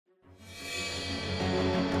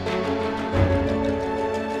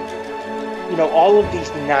all of these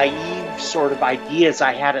naive sort of ideas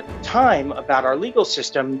I had at the time about our legal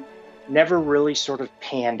system never really sort of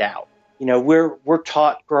panned out. We're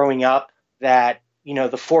taught growing up that,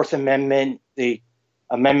 the Fourth Amendment, the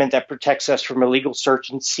amendment that protects us from illegal search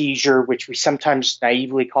and seizure, which we sometimes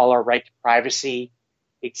naively call our right to privacy,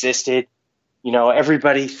 existed.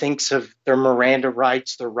 Everybody thinks of their Miranda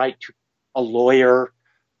rights, their right to a lawyer,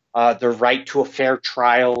 their right to a fair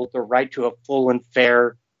trial, their right to a full and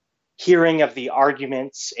fair hearing of the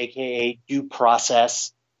arguments, aka due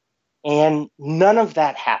process. And none of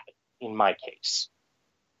that happened in my case.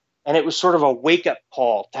 And it was sort of a wake-up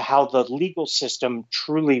call to how the legal system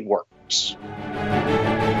truly works.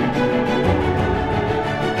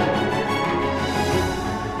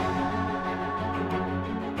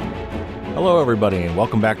 Hello, everybody, and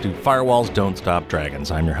welcome back to Firewalls Don't Stop Dragons.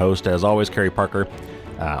 I'm your host, as always, Kerry Parker,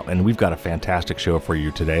 and we've got a fantastic show for you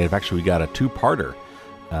today. Actually, we got a two-parter.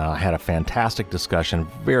 I had a fantastic discussion,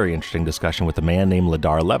 very interesting discussion with a man named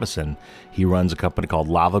Ladar Levison. He runs a company called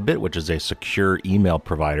LavaBit, which is a secure email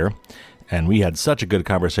provider. And we had such a good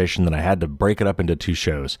conversation that I had to break it up into two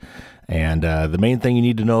shows. And the main thing you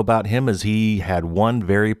need to know about him is he had one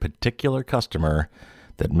very particular customer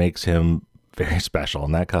that makes him very special.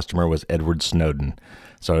 And that customer was Edward Snowden.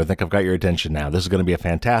 So I think I've got your attention now. This is going to be a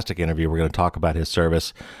fantastic interview. We're going to talk about his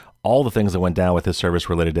service, all the things that went down with his service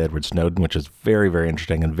related to Edward Snowden, which is very, very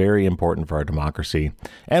interesting and very important for our democracy.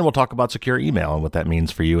 And we'll talk about secure email and what that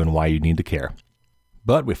means for you and why you need to care.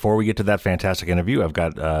 But before we get to that fantastic interview, I've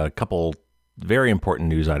got a couple very important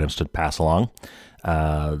news items to pass along.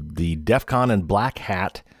 The DEF CON and Black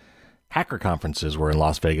Hat hacker conferences were in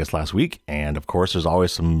Las Vegas last week. And of course, there's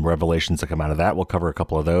always some revelations that come out of that. We'll cover a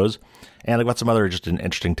couple of those. And I've got some other just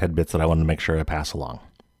interesting tidbits that I wanted to make sure I pass along.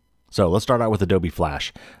 So let's start out with Adobe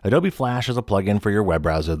Flash. Adobe Flash is a plugin for your web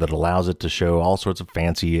browser that allows it to show all sorts of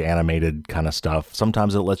fancy animated kind of stuff.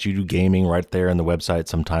 Sometimes it lets you do gaming right there in the website.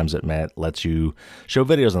 Sometimes it lets you show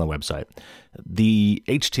videos on the website. The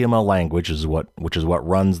HTML language which is what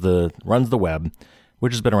runs the web,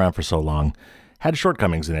 which has been around for so long, had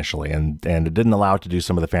shortcomings initially, and it didn't allow it to do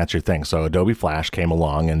some of the fancier things. So Adobe Flash came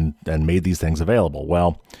along and made these things available.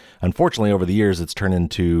 Well, unfortunately, over the years, it's turned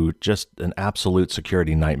into just an absolute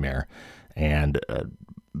security nightmare. And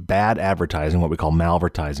bad advertising, what we call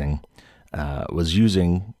malvertising, was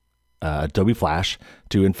using Adobe Flash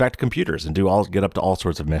to infect computers and get up to all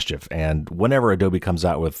sorts of mischief. And whenever Adobe comes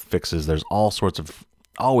out with fixes, there's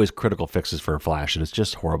always critical fixes for Flash, and it's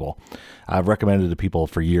just horrible. I've recommended to people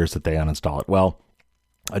for years that they uninstall it. Well,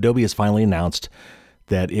 Adobe has finally announced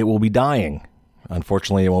that it will be dying.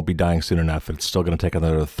 Unfortunately, it won't be dying soon enough. It's still going to take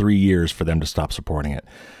another 3 years for them to stop supporting it.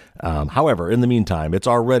 However, in the meantime, it's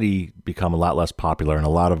already become a lot less popular, and a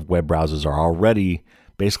lot of web browsers are already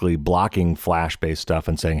basically blocking Flash-based stuff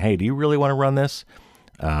and saying, hey, do you really want to run this?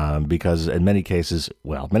 Because in many cases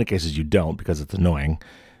you don't, because it's annoying.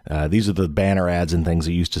 These are the banner ads and things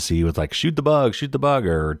you used to see with like shoot the bug,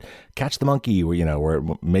 or catch the monkey, where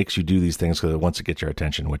it makes you do these things because it wants to get your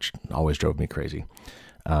attention, which always drove me crazy.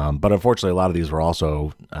 But unfortunately, a lot of these were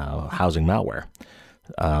also housing malware.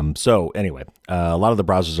 So anyway, a lot of the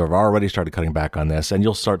browsers have already started cutting back on this, and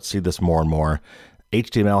you'll start to see this more and more.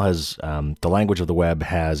 HTML has, the language of the web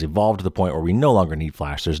has evolved to the point where we no longer need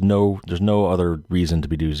Flash. There's no other reason to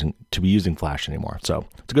be using Flash anymore. So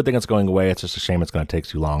it's a good thing it's going away. It's just a shame it's going to take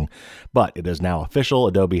too long. But it is now official.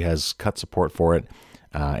 Adobe has cut support for it.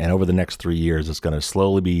 And over the next 3 years, it's going to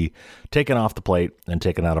slowly be taken off the plate and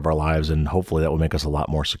taken out of our lives. And hopefully that will make us a lot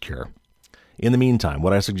more secure. In the meantime,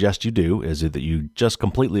 what I suggest you do is that you just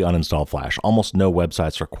completely uninstall Flash. Almost no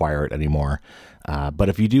websites require it anymore. But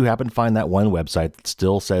if you do happen to find that one website that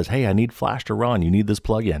still says, hey, I need Flash to run, you need this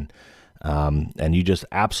plugin, and you just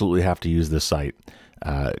absolutely have to use this site,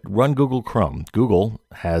 run Google Chrome. Google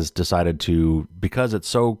has decided to, because it's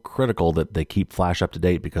so critical that they keep Flash up to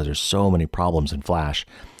date because there's so many problems in Flash,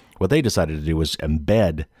 what they decided to do was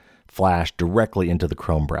embed Flash directly into the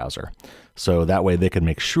Chrome browser. So that way they can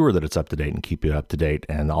make sure that it's up to date and keep you up to date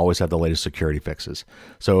and always have the latest security fixes.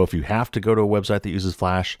 So if you have to go to a website that uses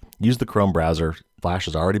Flash, use the Chrome browser. Flash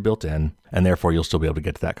is already built in, and therefore you'll still be able to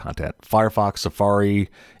get to that content. Firefox, Safari,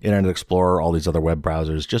 Internet Explorer, all these other web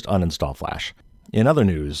browsers, just uninstall Flash. In other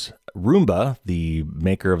news, Roomba, the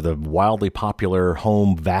maker of the wildly popular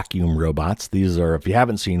home vacuum robots, these are, if you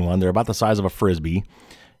haven't seen one, they're about the size of a Frisbee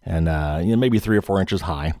and maybe 3 or 4 inches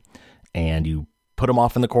high. And you put them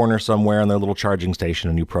off in the corner somewhere in their little charging station,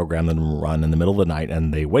 and you program them to run in the middle of the night,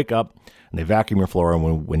 and they wake up and they vacuum your floor.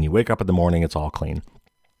 And when you wake up in the morning, it's all clean.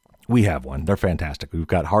 We have one. They're fantastic. We've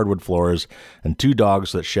got hardwood floors and 2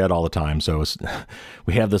 dogs that shed all the time. So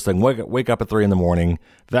we have this thing, wake up at 3 in the morning,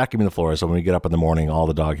 vacuuming the floor. So when we get up in the morning, all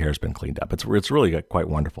the dog hair has been cleaned up. It's really quite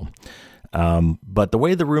wonderful. But the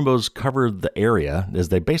way the Roombas cover the area is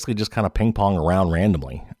they basically just kind of ping pong around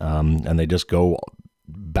randomly. And they just go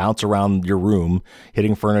bounce around your room,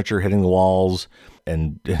 hitting furniture, hitting the walls,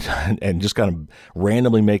 and just kind of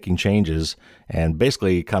randomly making changes and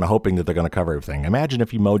basically kind of hoping that they're going to cover everything. Imagine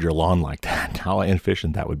if you mowed your lawn like that, how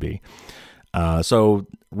inefficient that would be. So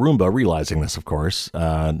Roomba, realizing this, of course,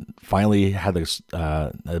 finally had this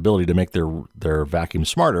ability to make their vacuum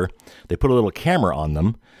smarter. They put a little camera on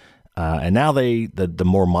them. And now the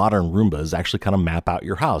more modern Roombas actually kind of map out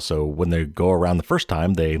your house. So when they go around the first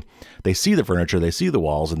time, they see the furniture, they see the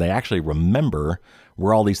walls, and they actually remember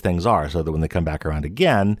where all these things are, so that when they come back around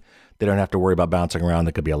again, they don't have to worry about bouncing around.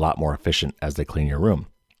 They could be a lot more efficient as they clean your room.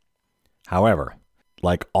 However,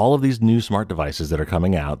 like all of these new smart devices that are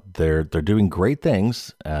coming out, they're doing great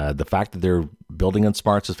things. The fact that they're building in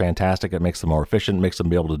smarts is fantastic. It makes them more efficient, makes them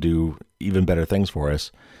be able to do even better things for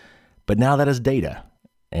us. But now that is data.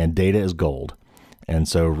 And data is gold. And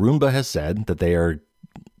so Roomba has said that they are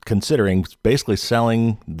considering basically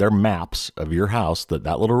selling their maps of your house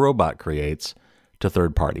that little robot creates to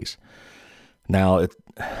third parties. Now,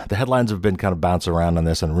 the headlines have been kind of bouncing around on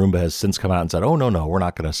this, and Roomba has since come out and said, oh, no, we're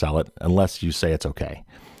not going to sell it unless you say it's okay.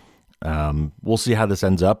 We'll see how this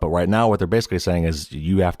ends up. But right now, what they're basically saying is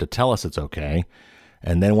you have to tell us it's okay.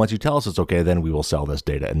 And then once you tell us it's okay, then we will sell this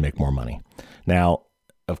data and make more money. Now,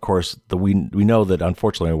 of course, we know that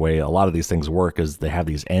unfortunately the way a lot of these things work is they have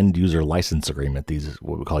these end user license agreement, these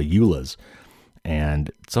what we call EULAs. And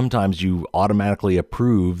sometimes you automatically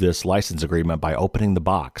approve this license agreement by opening the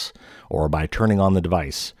box or by turning on the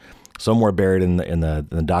device. Somewhere buried in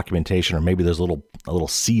the documentation, or maybe there's a little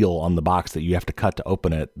seal on the box that you have to cut to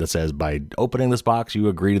open it that says, by opening this box, you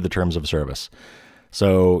agree to the terms of service.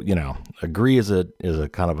 So, agree is a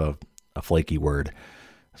kind of a flaky word.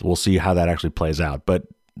 So we'll see how that actually plays out. But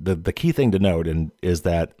the key thing to note is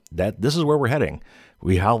that this is where we're heading.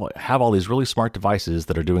 We have all these really smart devices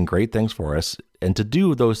that are doing great things for us. And to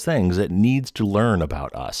do those things, it needs to learn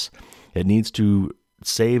about us. It needs to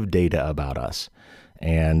save data about us.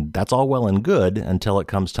 And that's all well and good until it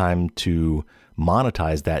comes time to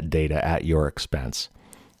monetize that data at your expense.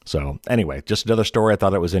 So anyway, just another story. I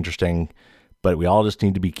thought it was interesting, but we all just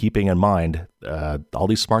need to be keeping in mind all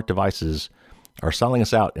these smart devices are selling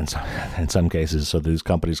us out in some cases so these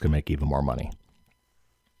companies can make even more money.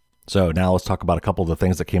 So now let's talk about a couple of the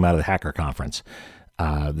things that came out of the hacker conference.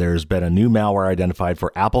 There's been a new malware identified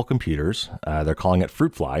for Apple computers. They're calling it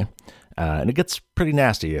Fruit Fly. And it gets pretty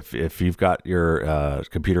nasty. If you've got your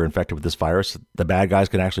computer infected with this virus, the bad guys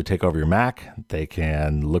can actually take over your Mac. They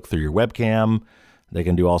can look through your webcam. They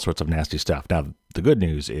can do all sorts of nasty stuff. Now, the good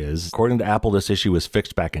news is, according to Apple, this issue was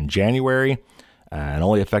fixed back in January and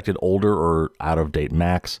only affected older or out-of-date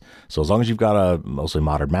Macs. So as long as you've got a mostly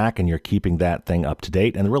modern Mac and you're keeping that thing up to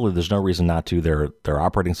date, and really there's no reason not to. Their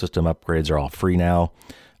operating system upgrades are all free now.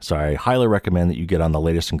 So I highly recommend that you get on the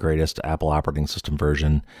latest and greatest Apple operating system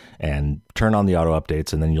version and turn on the auto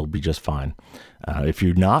updates, and then you'll be just fine. If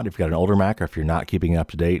you've got an older Mac, or if you're not keeping it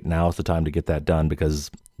up to date, now is the time to get that done,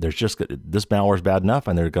 because this malware is bad enough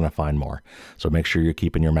and they're going to find more. So make sure you're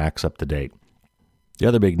keeping your Macs up to date. The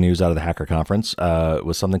other big news out of the hacker conference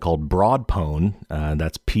was something called BroadPwn.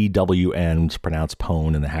 That's PWN. It's pronounced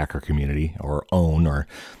pwn in the hacker community, or own, or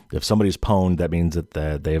if somebody's pwned, that means that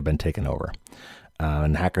they have been taken over.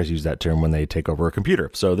 And hackers use that term when they take over a computer.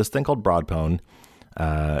 So this thing called BroadPwn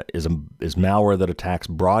is malware that attacks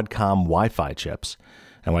Broadcom Wi-Fi chips.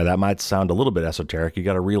 And while that might sound a little bit esoteric, you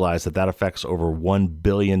got to realize that affects over 1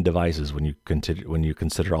 billion devices when you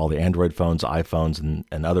consider all the Android phones, iPhones,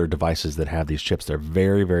 and other devices that have these chips. They're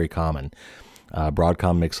very, very common.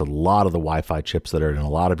 Broadcom makes a lot of the Wi-Fi chips that are in a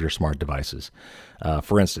lot of your smart devices.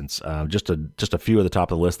 For instance, just a few at the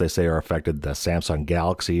top of the list they say are affected: the Samsung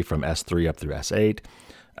Galaxy from S3 up through S8,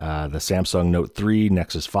 the Samsung Note 3,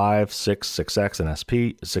 Nexus 5, 6, 6X, and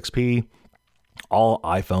 6P, all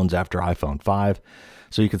iPhones after iPhone 5.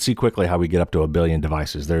 So you can see quickly how we get up to 1 billion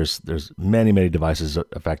devices. There's many, many devices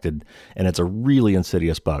affected, and it's a really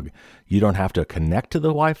insidious bug. You don't have to connect to the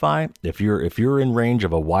Wi-Fi. If you're in range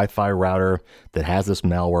of a Wi-Fi router that has this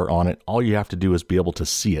malware on it, all you have to do is be able to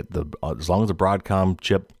see it. As long as the Broadcom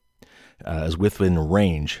chip is within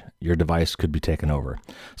range, your device could be taken over.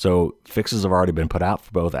 So fixes have already been put out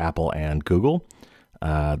for both Apple and Google.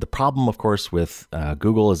 The problem, of course, with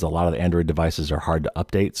Google is a lot of the Android devices are hard to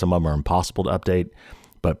update. Some of them are impossible to update.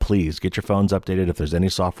 But please get your phones updated. If there's any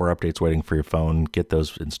software updates waiting for your phone, get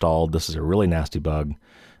those installed. This is a really nasty bug.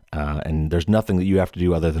 And there's nothing that you have to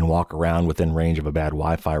do other than walk around within range of a bad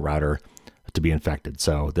Wi-Fi router to be infected.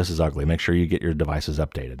 So this is ugly. Make sure you get your devices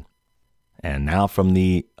updated. And now from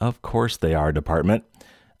the Of Course They Are department,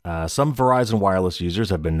 some Verizon Wireless users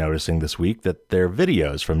have been noticing this week that their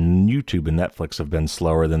videos from YouTube and Netflix have been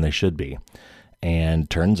slower than they should be. And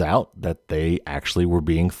turns out that they actually were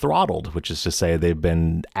being throttled, which is to say they've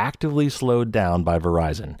been actively slowed down by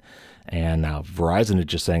Verizon. And now Verizon is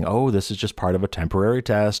just saying, oh, this is just part of a temporary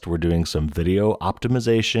test. We're doing some video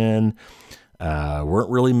optimization. Weren't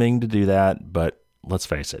really meaning to do that, but let's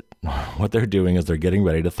face it, what they're doing is they're getting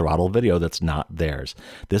ready to throttle video that's not theirs.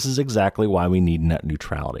 This is exactly why we need net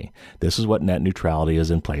neutrality. This is what net neutrality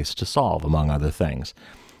is in place to solve, among other things.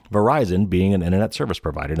 Verizon, being an internet service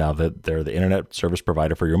provider, now that they're the internet service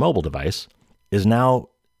provider for your mobile device, is now,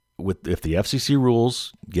 if the FCC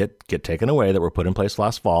rules get taken away that were put in place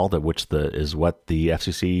last fall, is what the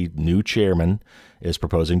FCC new chairman is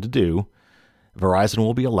proposing to do, Verizon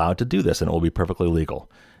will be allowed to do this, and it will be perfectly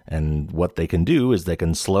legal. And what they can do is they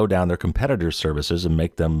can slow down their competitors' services and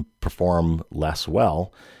make them perform less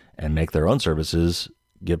well and make their own services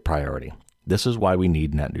get priority. This is why we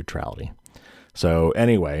need net neutrality. So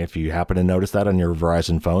anyway, if you happen to notice that on your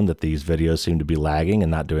Verizon phone, that these videos seem to be lagging and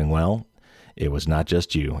not doing well, it was not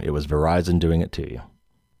just you. It was Verizon doing it to you.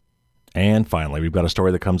 And finally, we've got a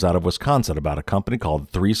story that comes out of Wisconsin about a company called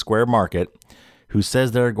 3 Square Market who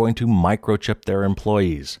says they're going to microchip their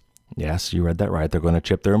employees. Yes, you read that right. They're going to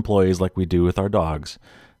chip their employees like we do with our dogs.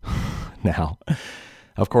 Now,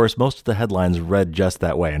 of course, most of the headlines read just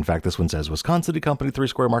that way. In fact, this one says, Wisconsin company 3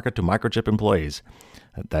 Square Market to microchip employees.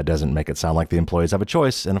 That doesn't make it sound like the employees have a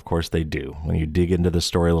choice, and of course they do. When you dig into the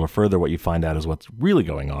story a little further, what you find out is what's really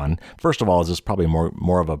going on. First of all, is this probably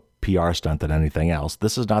more of a PR stunt than anything else.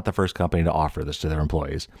 This is not the first company to offer this to their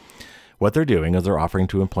employees. What they're doing is they're offering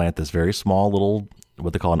to implant this very small little,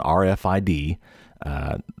 what they call an RFID,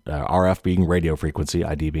 RF being radio frequency,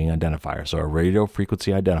 ID being identifier. So a radio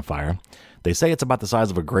frequency identifier. They say it's about the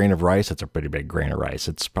size of a grain of rice. It's a pretty big grain of rice.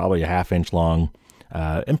 It's probably a half-inch long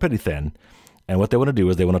and pretty thin. And what they want to do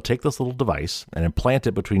is they want to take this little device and implant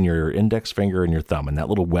it between your index finger and your thumb in that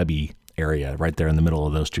little webby area right there in the middle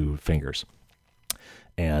of those two fingers.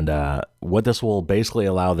 And what this will basically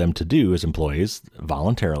allow them to do as employees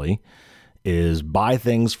voluntarily is buy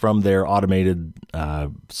things from their automated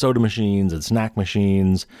soda machines and snack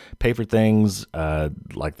machines, pay for things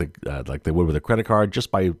like they would with a credit card, just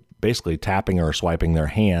by basically tapping or swiping their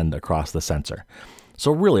hand across the sensor.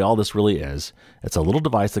 So really, all this really is, it's a little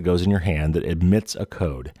device that goes in your hand that emits a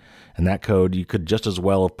code. And that code, you could just as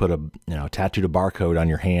well have put tattooed a barcode on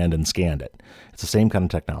your hand and scanned it. It's the same kind of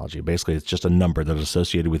technology. Basically, it's just a number that is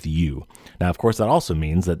associated with you. Now, of course, that also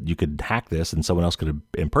means that you could hack this and someone else could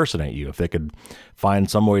impersonate you. If they could find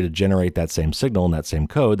some way to generate that same signal and that same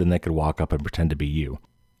code, then they could walk up and pretend to be you.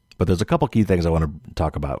 But there's a couple key things I want to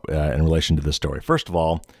talk about in relation to this story. First of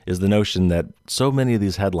all, is the notion that so many of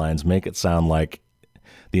these headlines make it sound like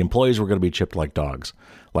the employees were going to be chipped like dogs.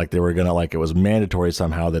 Like they were going to, like it was mandatory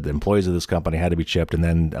somehow that the employees of this company had to be chipped. And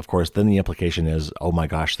then, of course, then the implication is, oh my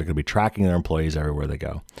gosh, they're going to be tracking their employees everywhere they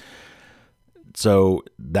go. So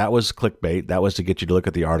that was clickbait. That was to get you to look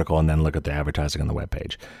at the article and then look at the advertising on the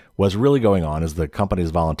webpage. What's really going on is the company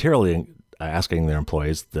is voluntarily asking their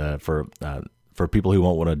employees for people who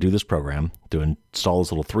won't want to do this program to install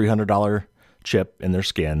this little $300 chip in their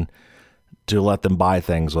skin to let them buy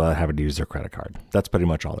things without having to use their credit card. That's pretty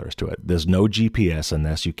much all there is to it. There's no GPS in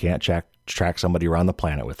this. You can't track somebody around the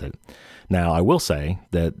planet with it. Now, I will say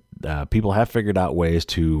that people have figured out ways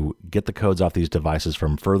to get the codes off these devices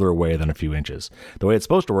from further away than a few inches. The way it's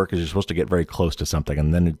supposed to work is you're supposed to get very close to something,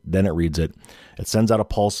 and then it reads it. It sends out a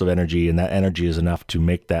pulse of energy, and that energy is enough to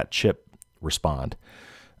make that chip respond.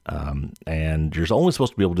 And you're only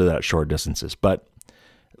supposed to be able to do that at short distances. But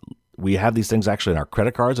we have these things actually in our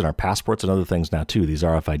credit cards and our passports and other things now too, these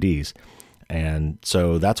RFIDs. And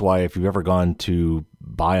so that's why if you've ever gone to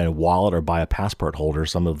buy a wallet or buy a passport holder,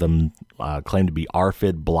 some of them claim to be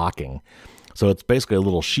RFID blocking. So it's basically a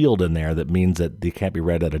little shield in there that means that they can't be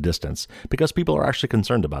read at a distance, because people are actually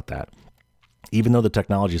concerned about that. Even though the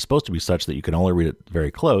technology is supposed to be such that you can only read it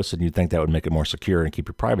very close, and you'd think that would make it more secure and keep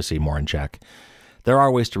your privacy more in check, there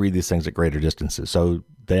are ways to read these things at greater distances. So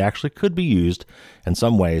they actually could be used in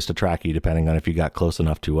some ways to track you, depending on if you got close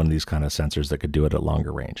enough to one of these kind of sensors that could do it at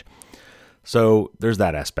longer range. So there's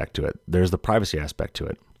that aspect to it. There's the privacy aspect to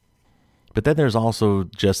it. But then there's also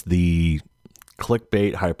just the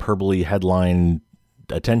clickbait, hyperbole, headline,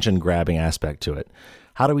 attention-grabbing aspect to it.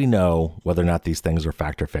 How do we know whether or not these things are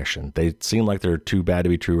fact or fiction? They seem like they're too bad to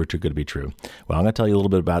be true or too good to be true. Well, I'm going to tell you a little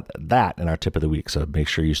bit about that in our tip of the week, so make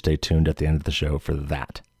sure you stay tuned at the end of the show for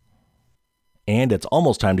that. And it's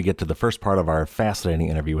almost time to get to the first part of our fascinating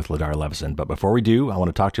interview with Ladar Levison. But before we do, I want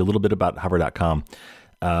to talk to you a little bit about Hover.com.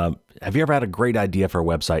 Have you ever had a great idea for a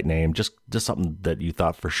website name, just something that you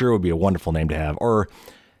thought for sure would be a wonderful name to have, or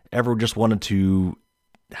ever just wanted to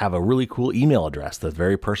have a really cool email address, the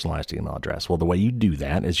very personalized email address? Well, the way you do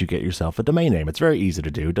that is you get yourself a domain name. It's very easy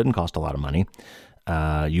to do. It doesn't cost a lot of money.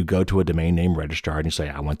 You go to a domain name registrar and you say,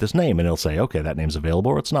 I want this name. And it'll say, okay, that name's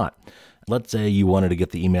available or it's not. Let's say you wanted to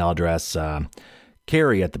get the email address,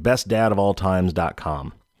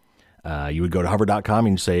 Carrie@thebestdadofalltimes.com. You would go to hover.com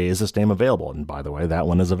and you say, is this name available? And by the way, that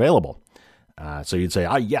one is available. So you'd say,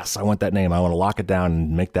 yes, I want that name. I want to lock it down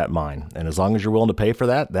and make that mine. And as long as you're willing to pay for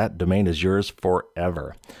that, that domain is yours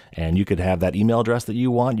forever. And you could have that email address that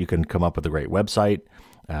you want. You can come up with a great website.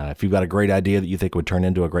 If you've got a great idea that you think would turn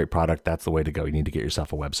into a great product, that's the way to go. You need to get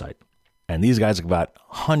yourself a website. And these guys have got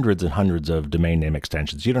hundreds and hundreds of domain name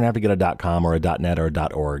extensions. You don't have to get a .com or a .net or a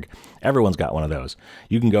 .org. Everyone's got one of those.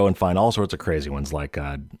 You can go and find all sorts of crazy ones like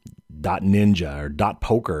 .ninja or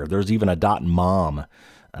 .poker. There's even a .mom.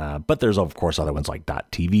 But there's, of course, other ones like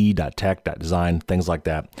 .tv, .tech, .design, things like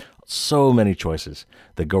that. So many choices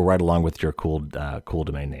that go right along with your cool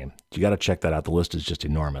domain name. You got to check that out. The list is just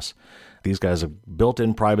enormous. These guys have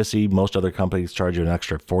built-in privacy. Most other companies charge you an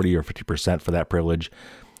extra 40 or 50% for that privilege.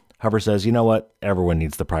 Hover says, you know what? Everyone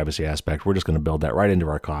needs the privacy aspect. We're just going to build that right into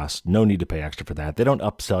our costs. No need to pay extra for that. They don't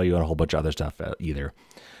upsell you on a whole bunch of other stuff either.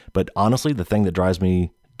 But honestly, the thing that drives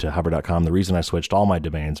me to hover.com, the reason I switched all my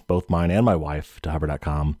domains, both mine and my wife, to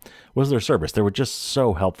hover.com was their service. They were just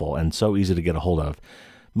so helpful and so easy to get a hold of.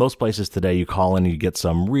 Most places today, you call in and you get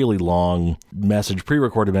some really long message,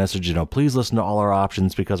 pre-recorded message, please listen to all our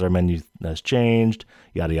options because our menu has changed,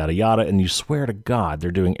 yada, yada, yada. And you swear to God, they're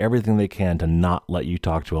doing everything they can to not let you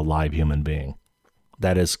talk to a live human being.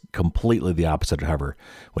 That is completely the opposite of Hover.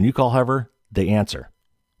 When you call Hover, they answer.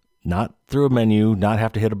 Not through a menu, not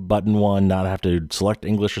have to hit a button one, not have to select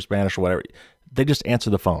English or Spanish or whatever. They just answer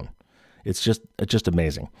the phone. It's just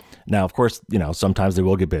amazing. Now, of course, sometimes they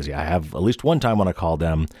will get busy. I have at least one time when I called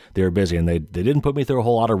them, they were busy and they didn't put me through a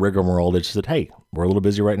whole lot of rigmarole. They just said, hey, we're a little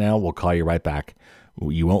busy right now. We'll call you right back.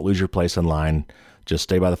 You won't lose your place in line. Just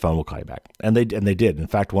stay by the phone. We'll call you back. And they did. In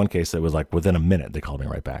fact, one case that was like within a minute, they called me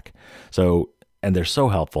right back. So, and they're so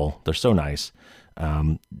helpful. They're so nice.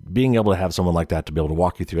 Being able to have someone like that to be able to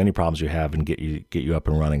walk you through any problems you have and get you up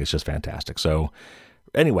and running is just fantastic. So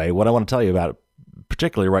anyway, what I want to tell you about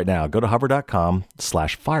particularly right now, go to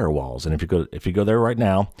hover.com/firewalls. And if you go there right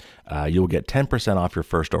now, you'll get 10% off your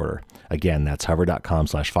first order. Again, that's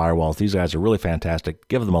hover.com/firewalls. These guys are really fantastic.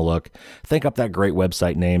 Give them a look. Think up that great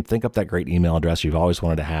website name. Think up that great email address you've always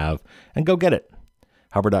wanted to have and go get it.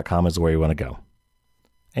 Hover.com is where you want to go.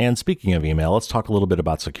 And speaking of email, let's talk a little bit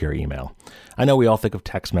about secure email. I know we all think of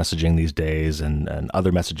text messaging these days and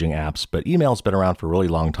other messaging apps, but email's been around for a really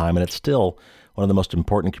long time, and it's still one of the most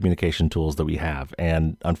important communication tools that we have.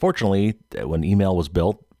 And unfortunately, when email was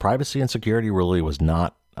built, privacy and security really was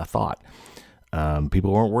not a thought.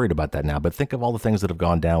 People weren't worried about that now, but think of all the things that have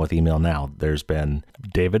gone down with email now. There's been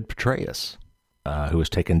David Petraeus, who was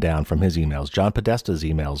taken down from his emails, John Podesta's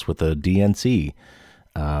emails with the DNC,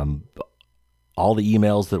 all the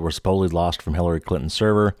emails that were supposedly lost from Hillary Clinton's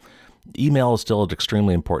server. Email is still an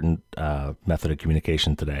extremely important method of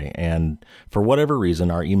communication today. And for whatever reason,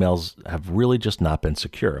 our emails have really just not been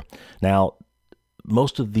secure. Now,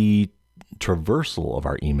 most of the traversal of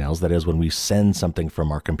our emails, that is when we send something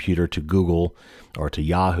from our computer to Google or to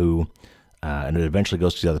Yahoo, and it eventually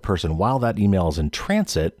goes to the other person, while that email is in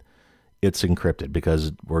transit, it's encrypted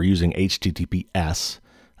because we're using HTTPS.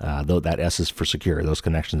 Though that S is for secure. Those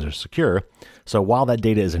connections are secure. So while that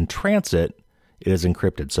data is in transit, it is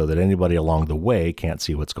encrypted so that anybody along the way can't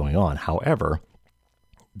see what's going on. However,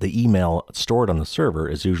 the email stored on the server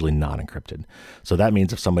is usually not encrypted. So that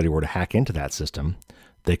means if somebody were to hack into that system,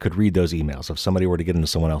 they could read those emails. If somebody were to get into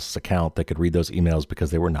someone else's account, they could read those emails because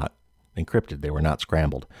they were not encrypted. They were not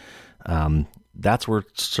scrambled. That's where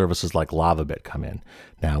services like LavaBit come in.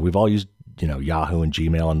 Now, we've all used Yahoo and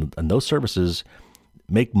Gmail, and those services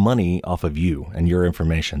make money off of you and your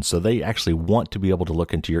information. So they actually want to be able to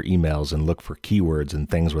look into your emails and look for keywords and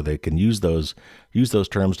things where they can use those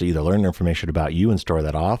terms to either learn information about you and store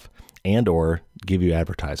that off and or give you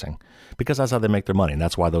advertising, because that's how they make their money. And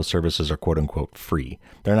that's why those services are quote unquote free.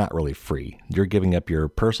 They're not really free. You're giving up your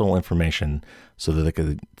personal information so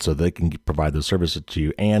that they can provide those services to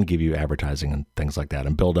you and give you advertising and things like that,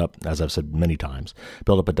 and build up, as I've said many times,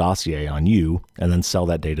 build up a dossier on you and then sell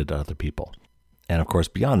that data to other people. And of course,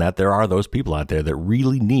 beyond that, there are those people out there that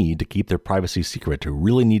really need to keep their privacy secret, who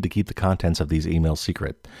really need to keep the contents of these emails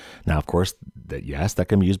secret. Now, of course, yes, that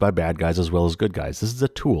can be used by bad guys as well as good guys. This is a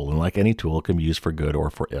tool, and like any tool, it can be used for good or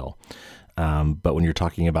for ill. But when you're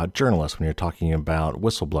talking about journalists, when you're talking about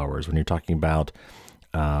whistleblowers, when you're talking about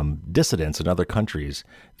dissidents in other countries,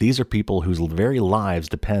 these are people whose very lives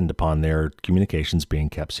depend upon their communications being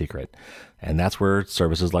kept secret. And that's where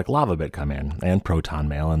services like LavaBit come in, and Proton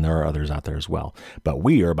Mail, and there are others out there as well. But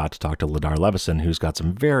we are about to talk to Ladar Levison, who's got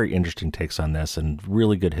some very interesting takes on this and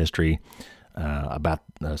really good history about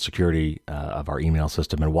the security of our email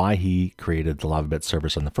system and why he created the LavaBit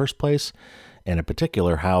service in the first place, and in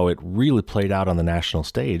particular, how it really played out on the national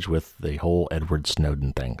stage with the whole Edward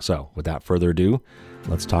Snowden thing. So without further ado,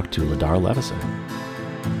 let's talk to Ladar Levison.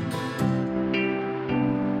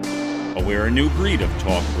 We're a new breed of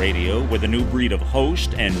talk radio with a new breed of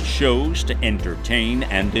host and shows to entertain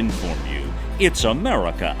and inform you. It's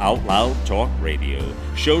America Out Loud Talk Radio.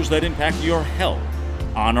 Shows that impact your health,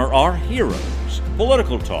 honor our heroes,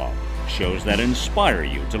 political talk, shows that inspire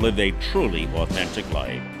you to live a truly authentic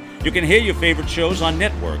life. You can hear your favorite shows on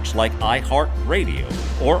networks like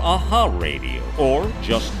iHeartRadio or AHA Radio, or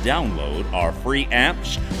just download our free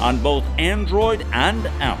apps on both Android and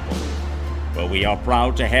Apple. Well, we are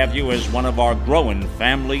proud to have you as one of our growing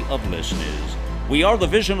family of listeners. We are the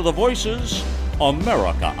Vision of the Voices,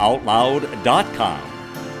 AmericaOutloud.com.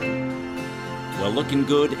 Well, looking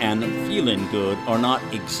good and feeling good are not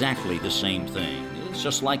exactly the same thing. It's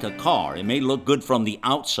just like a car. It may look good from the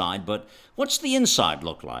outside, but what's the inside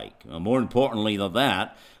look like? More importantly than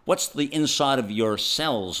that, what's the inside of your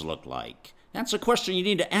cells look like? That's a question you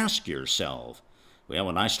need to ask yourself. Well,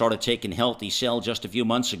 when I started taking Healthy Cell just a few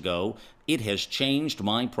months ago, it has changed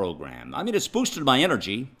my program. I mean, it's boosted my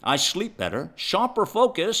energy. I sleep better, sharper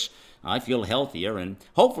focus. I feel healthier, and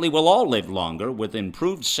hopefully we'll all live longer with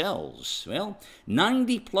improved cells. Well,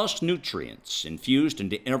 90-plus nutrients infused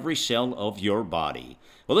into every cell of your body.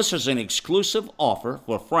 Well, this is an exclusive offer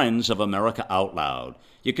for friends of America Out Loud.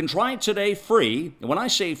 You can try it today free. And when I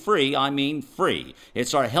say free, I mean free.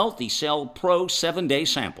 It's our Healthy Cell Pro 7-day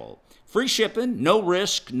sample. Free shipping, no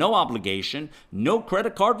risk, no obligation, no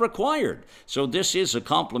credit card required. So this is a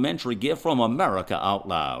complimentary gift from America Out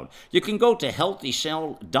Loud. You can go to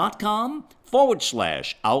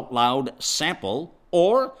healthycell.com/OutLoud sample,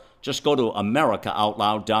 or just go to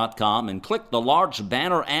AmericaOutloud.com and click the large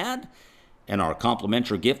banner ad, and our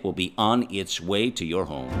complimentary gift will be on its way to your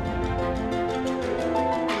home.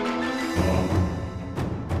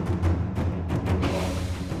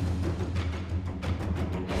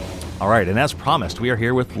 All right, and as promised, we are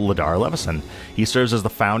here with Ladar Levison. He serves as the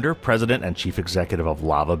founder, president, and chief executive of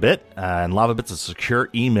LavaBit. And LavaBit's a secure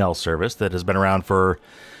email service that has been around for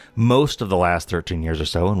most of the last 13 years or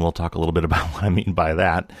so, and we'll talk a little bit about what I mean by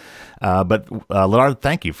that. But Ladar,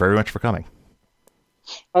 thank you very much for coming.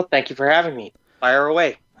 Well, thank you for having me. Fire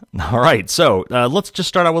away. All right, so let's just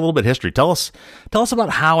start out with a little bit of history. Tell us about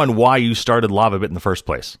how and why you started LavaBit in the first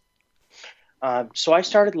place. So I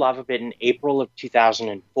started LavaBit in April of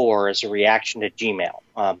 2004 as a reaction to Gmail.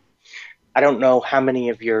 I don't know how many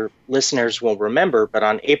of your listeners will remember, but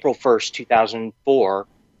on April 1st, 2004,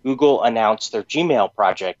 Google announced their Gmail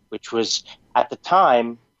project, which was at the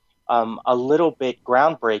time a little bit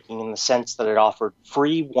groundbreaking in the sense that it offered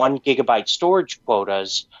free 1 gigabyte storage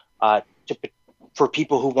quotas for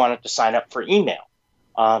people who wanted to sign up for email.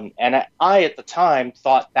 And I, at the time,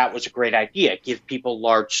 thought that was a great idea. Give people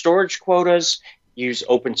large storage quotas, use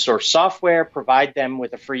open source software, provide them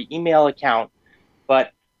with a free email account.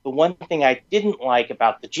 But the one thing I didn't like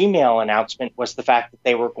about the Gmail announcement was the fact that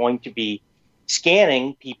they were going to be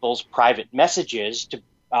scanning people's private messages to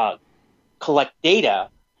collect data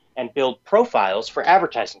and build profiles for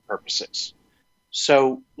advertising purposes.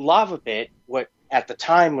 So LavaBit, what at the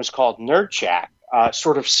time was called NerdShack,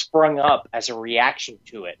 sort of sprung up as a reaction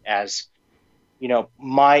to it, as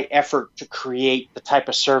my effort to create the type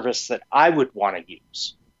of service that I would want to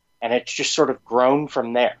use, and it's just sort of grown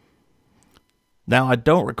from there. Now, I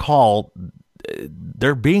don't recall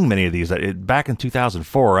there being many of these. Back in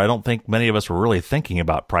 2004, I don't think many of us were really thinking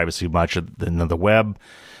about privacy much. The web,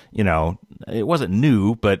 it wasn't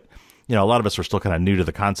new, but a lot of us were still kind of new to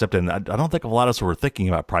the concept, and I don't think a lot of us were thinking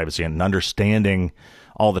about privacy and understanding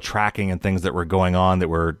all the tracking and things that were going on that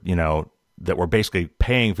were basically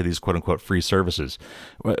paying for these quote unquote free services.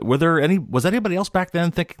 Was anybody else back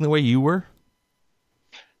then thinking the way you were?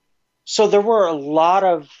 So there were a lot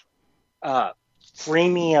of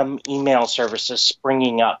freemium email services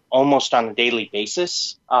springing up almost on a daily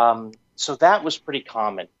basis. So that was pretty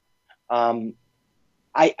common. I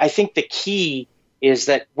think the key is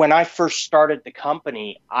that when I first started the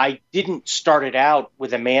company, I didn't start it out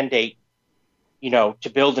with a mandate,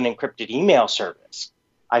 to build an encrypted email service.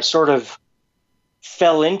 I sort of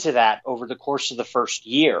fell into that over the course of the first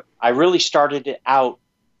year. I really started it out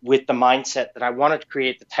with the mindset that I wanted to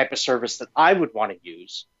create the type of service that I would want to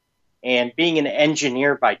use. And being an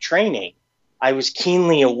engineer by training, I was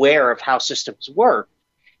keenly aware of how systems work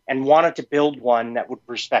and wanted to build one that would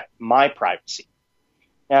respect my privacy.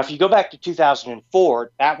 Now, if you go back to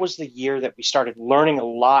 2004, that was the year that we started learning a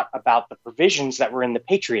lot about the provisions that were in the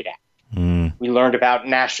Patriot Act. We learned about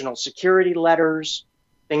national security letters,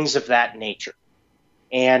 things of that nature.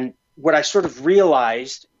 And what I sort of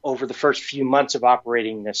realized over the first few months of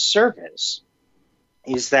operating this service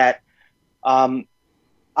is that I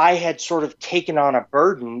had sort of taken on a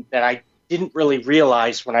burden that I didn't really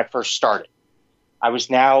realize when I first started. I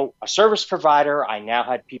was now a service provider. I now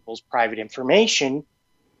had people's private information.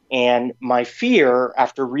 And my fear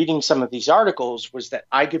after reading some of these articles was that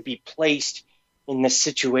I could be placed in this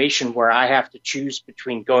situation where I have to choose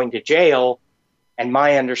between going to jail and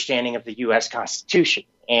my understanding of the U.S. Constitution.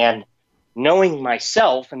 And knowing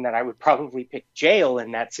myself and that I would probably pick jail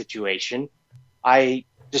in that situation, I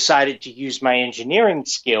decided to use my engineering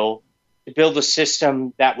skill to build a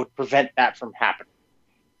system that would prevent that from happening.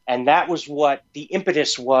 And that was what the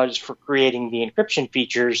impetus was for creating the encryption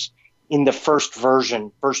features in the first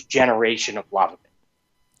generation of LavaBit.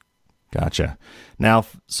 Gotcha. Now,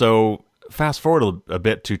 so fast forward a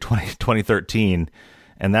bit to 2013,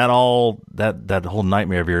 and that whole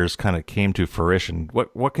nightmare of yours kind of came to fruition.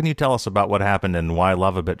 What can you tell us about what happened and why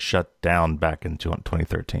LavaBit shut down back in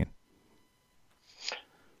 2013?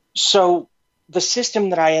 So the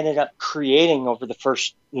system that I ended up creating over the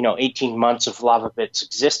first 18 months of LavaBit's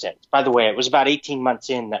existence, by the way, it was about 18 months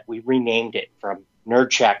in that we renamed it from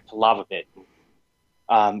NerdShack to LavaBit.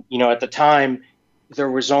 At the time, there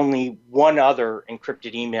was only one other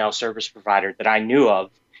encrypted email service provider that I knew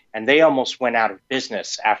of, and they almost went out of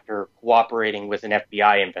business after cooperating with an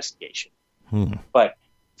FBI investigation. But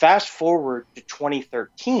fast forward to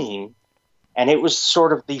 2013, and it was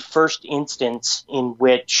sort of the first instance in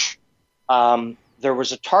which there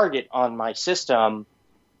was a target on my system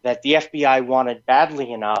that the FBI wanted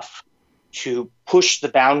badly enough to push the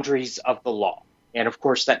boundaries of the law. And of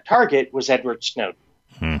course, that target was Edward Snowden.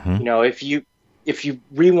 If you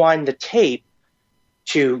rewind the tape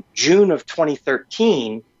to June of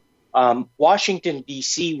 2013, Washington,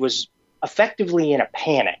 D.C. was effectively in a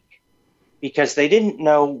panic because they didn't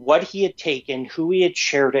know what he had taken, who he had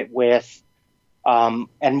shared it with,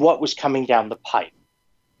 and what was coming down the pipe.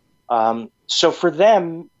 So for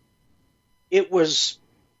them, it was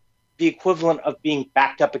the equivalent of being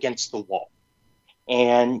backed up against the wall.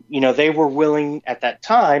 And, they were willing at that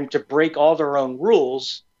time to break all their own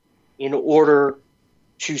rules in order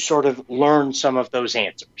to sort of learn some of those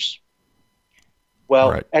answers.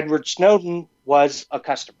 Well, right. Edward Snowden was a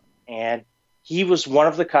customer, and he was one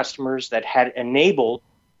of the customers that had enabled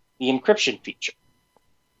the encryption feature.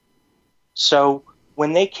 So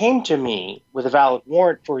when they came to me with a valid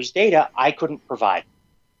warrant for his data, I couldn't provide.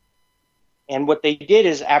 And what they did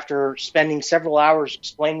is, after spending several hours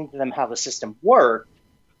explaining to them how the system worked,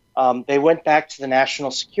 they went back to the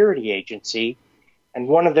National Security Agency, and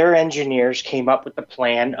one of their engineers came up with the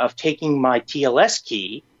plan of taking my TLS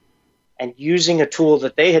key and using a tool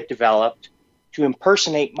that they had developed to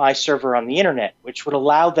impersonate my server on the internet, which would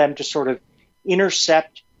allow them to sort of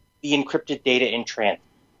intercept the encrypted data in transit.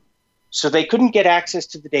 So they couldn't get access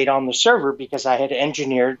to the data on the server because I had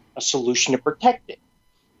engineered a solution to protect it.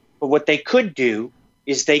 But what they could do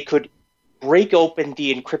is they could break open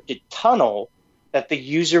the encrypted tunnel that the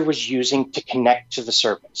user was using to connect to the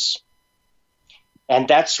service. And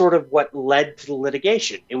that's sort of what led to the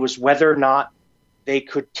litigation. It was whether or not they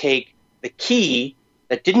could take the key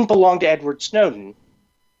that didn't belong to Edward Snowden,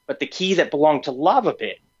 but the key that belonged to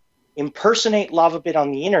LavaBit, impersonate LavaBit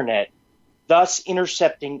on the internet, thus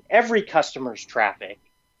intercepting every customer's traffic,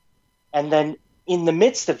 and then in the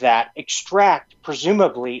midst of that, extract,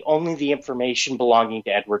 presumably, only the information belonging to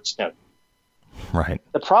Edward Snowden. Right.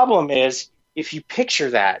 The problem is, if you picture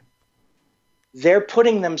that, they're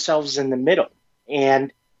putting themselves in the middle.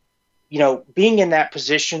 And, being in that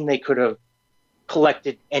position, they could have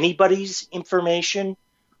collected anybody's information.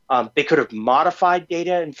 They could have modified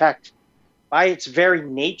data. In fact, by its very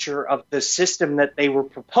nature of the system that they were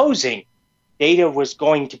proposing, data was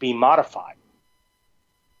going to be modified.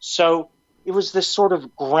 So it was this sort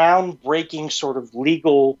of groundbreaking sort of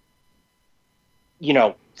legal,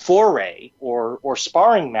 foray or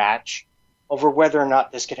sparring match over whether or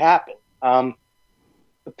not this could happen.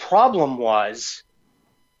 The problem was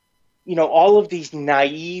all of these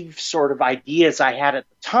naive sort of ideas I had at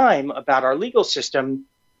the time about our legal system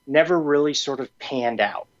never really sort of panned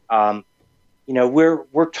out.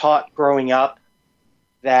 We're taught growing up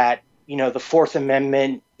that, the Fourth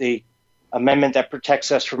Amendment, the amendment that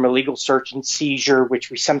protects us from illegal search and seizure, which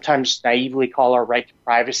we sometimes naively call our right to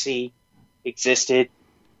privacy, existed.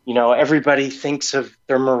 Everybody thinks of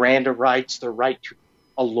their Miranda rights, their right to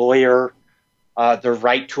a lawyer, their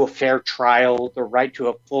right to a fair trial, their right to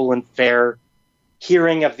a full and fair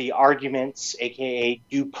hearing of the arguments, aka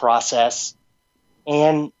due process.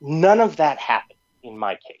 And none of that happened in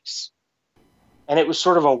my case. And it was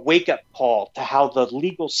sort of a wake-up call to how the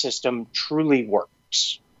legal system truly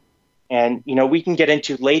works. And, we can get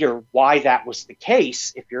into later why that was the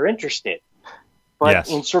case if you're interested. But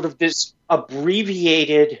yes, in sort of this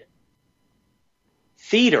abbreviated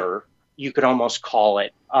theater, you could almost call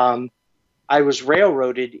it, I was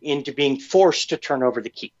railroaded into being forced to turn over the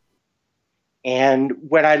key. And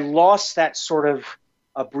when I lost that sort of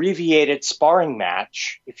abbreviated sparring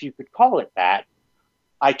match, if you could call it that,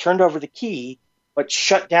 I turned over the key, but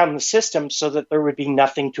shut down the system so that there would be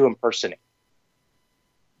nothing to impersonate.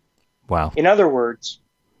 Wow. In other words,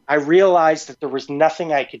 I realized that there was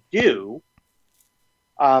nothing I could do,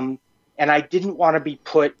 and I didn't want to be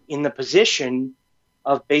put in the position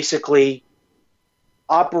of basically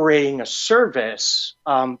operating a service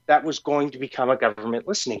that was going to become a government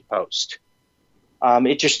listening post.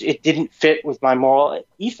 It didn't fit with my moral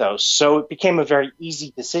ethos. So it became a very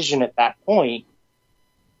easy decision at that point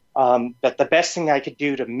that the best thing I could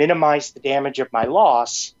do to minimize the damage of my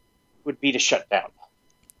loss would be to shut down.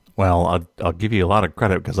 Well, I'll give you a lot of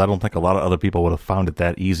credit because I don't think a lot of other people would have found it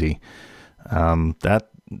that easy.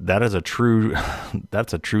 That is a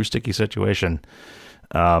true sticky situation.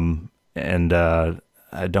 And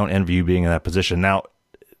I don't envy you being in that position. Now,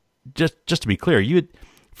 just to be clear,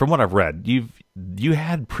 from what I've read, you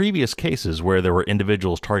had previous cases where there were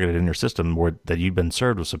individuals targeted in your system that you'd been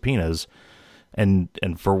served with subpoenas, and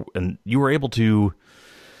you were able to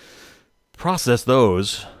process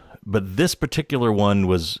those. But this particular one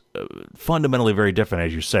was fundamentally very different,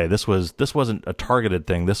 as you say. This wasn't a targeted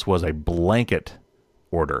thing. This was a blanket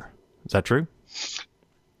order. Is that true?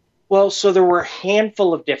 Well, so there were a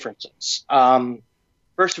handful of differences.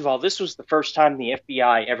 First of all, this was the first time the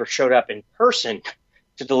FBI ever showed up in person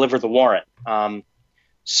to deliver the warrant.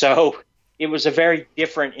 So it was a very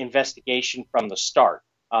different investigation from the start.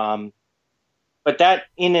 But that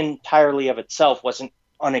in entirely of itself wasn't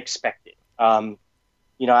unexpected.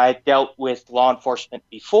 I had dealt with law enforcement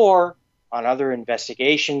before on other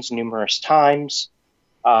investigations numerous times,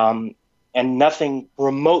 and nothing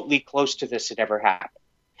remotely close to this had ever happened.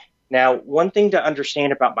 Now, one thing to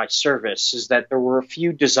understand about my service is that there were a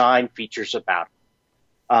few design features about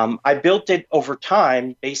it. I built it over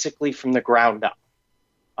time, basically from the ground up.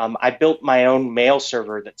 I built my own mail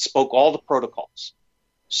server that spoke all the protocols.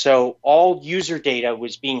 So all user data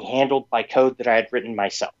was being handled by code that I had written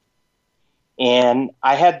myself. And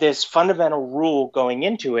I had this fundamental rule going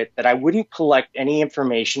into it that I wouldn't collect any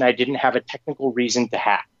information I didn't have a technical reason to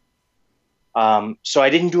have. So I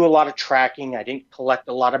didn't do a lot of tracking. I didn't collect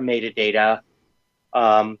a lot of metadata.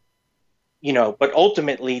 But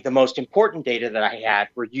ultimately, the most important data that I had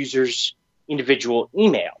were users' individual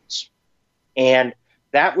emails. And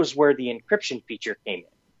that was where the encryption feature came in.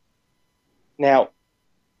 Now,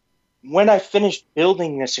 when I finished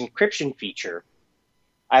building this encryption feature,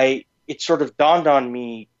 it sort of dawned on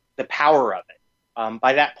me the power of it.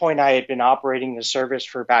 By that point, I had been operating the service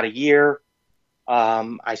for about a year.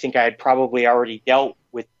 I think I had probably already dealt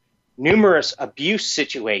with numerous abuse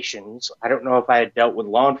situations. I don't know if I had dealt with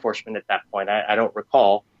law enforcement at that point. I don't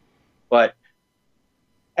recall. But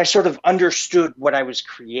I sort of understood what I was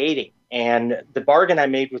creating. And the bargain I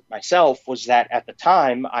made with myself was that at the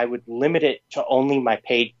time, I would limit it to only my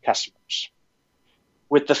paid customers.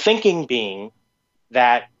 With the thinking being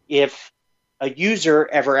that if a user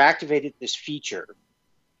ever activated this feature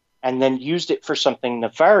and then used it for something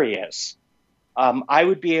nefarious, I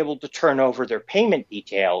would be able to turn over their payment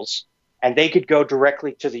details and they could go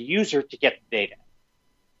directly to the user to get the data.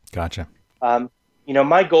 Gotcha.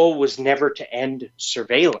 My goal was never to end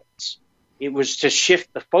surveillance. It was to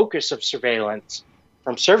shift the focus of surveillance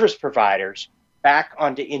from service providers back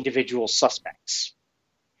onto individual suspects.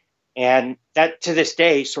 And that to this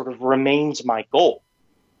day sort of remains my goal.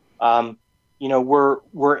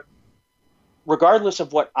 We're regardless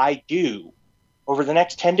of what I do, over the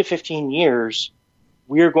next 10 to 15 years,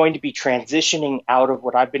 we are going to be transitioning out of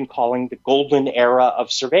what I've been calling the golden era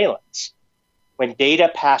of surveillance, when data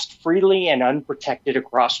passed freely and unprotected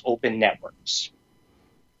across open networks.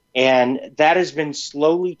 And that has been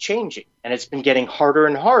slowly changing, and it's been getting harder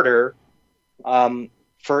and harder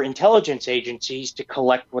for intelligence agencies to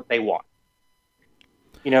collect what they want.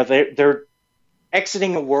 They're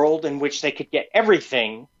exiting a world in which they could get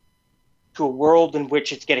everything to a world in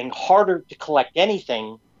which it's getting harder to collect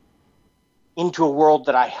anything, into a world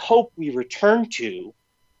that I hope we return to,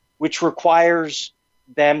 which requires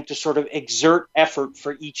them to sort of exert effort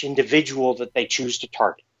for each individual that they choose to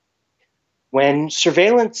target. When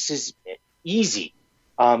surveillance is easy,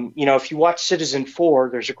 if you watch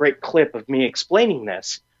Citizen4, there's a great clip of me explaining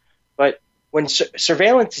this, but when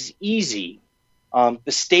surveillance is easy,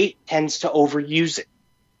 the state tends to overuse it.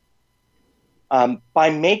 By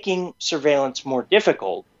making surveillance more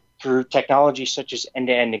difficult through technology such as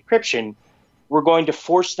end-to-end encryption, we're going to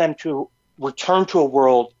force them to return to a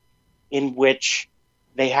world in which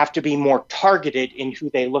they have to be more targeted in who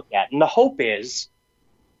they look at. And the hope is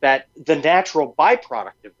that the natural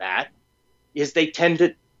byproduct of that is they tend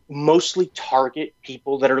to mostly target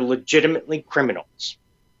people that are legitimately criminals.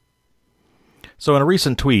 So in a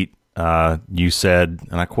recent tweet, you said,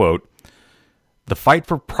 and I quote, "The fight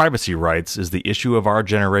for privacy rights is the issue of our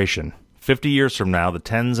generation. 50 years from now, the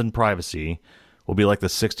 10s in privacy will be like the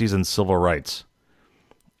 60s in civil rights."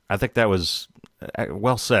 I think that was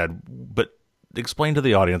well said, but explain to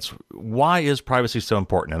the audience, why is privacy so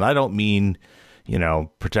important? And I don't mean,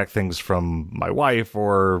 protect things from my wife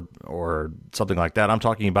or something like that. I'm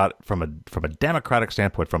talking about from a democratic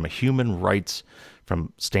standpoint, from a human rights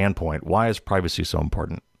standpoint. Why is privacy so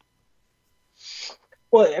important?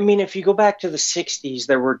 Well, if you go back to the 60s,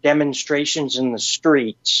 there were demonstrations in the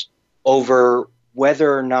streets over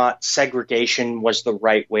whether or not segregation was the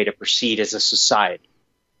right way to proceed as a society.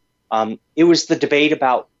 It was the debate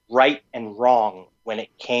about right and wrong when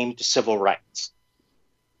it came to civil rights.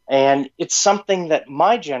 And it's something that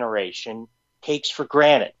my generation takes for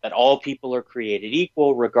granted, that all people are created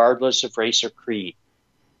equal regardless of race or creed.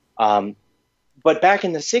 But back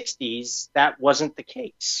in the 60s, that wasn't the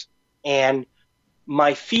case. And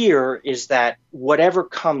my fear is that whatever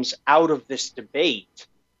comes out of this debate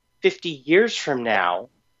 50 years from now,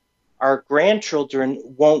 our grandchildren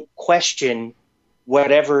won't question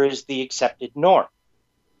whatever is the accepted norm.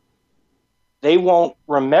 They won't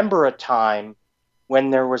remember a time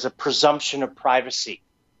when there was a presumption of privacy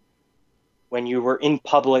when you were in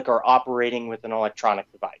public or operating with an electronic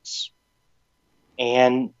device.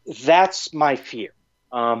 And that's my fear.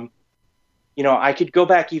 I could go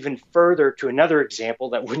back even further to another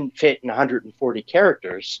example that wouldn't fit in 140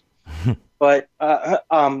 characters. But, at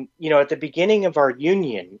the beginning of our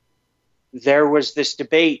union, there was this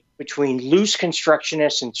debate between loose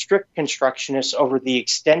constructionists and strict constructionists over the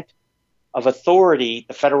extent of authority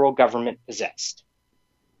the federal government possessed.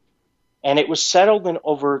 And it was settled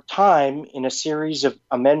over time in a series of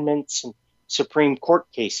amendments and Supreme Court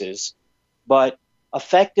cases, but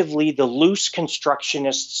effectively the loose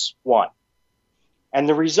constructionists won. And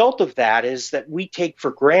the result of that is that we take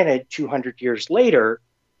for granted 200 years later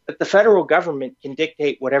that the federal government can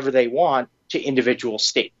dictate whatever they want to individual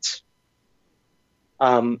states.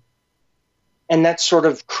 And that's sort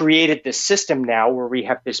of created this system now where we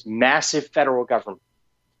have this massive federal government.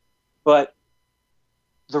 But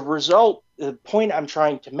the point I'm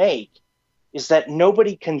trying to make is that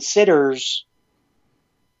nobody considers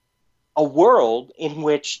a world in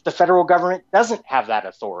which the federal government doesn't have that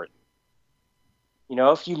authority.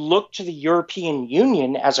 If you look to the European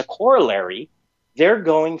Union as a corollary, they're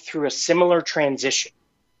going through a similar transition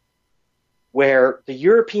where the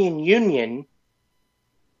European Union,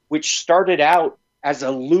 which started out as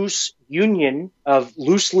a loose union of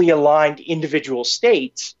loosely aligned individual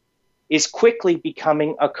states, is quickly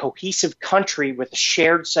becoming a cohesive country with a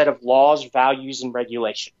shared set of laws, values, and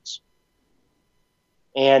regulations.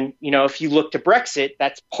 And, if you look to Brexit,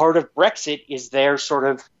 that's part of Brexit is their sort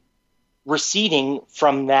of receding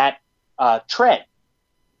from that trend.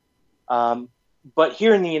 But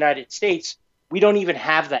here in the United States, we don't even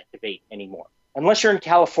have that debate anymore, unless you're in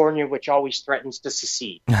California, which always threatens to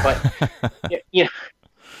secede. But,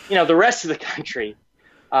 the rest of the country,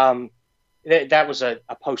 that was a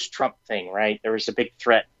post-Trump thing, right? There was a big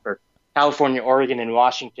threat for California, Oregon, and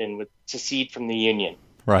Washington would secede from the union.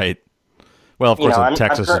 Right. Well, of course,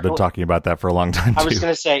 Texas has been talking about that for a long time, too. I was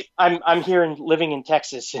going to say, I'm here living in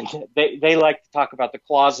Texas, and they like to talk about the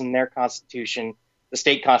clause in their constitution, the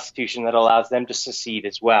state constitution, that allows them to secede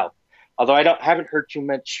as well. Although I haven't heard too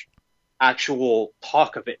much actual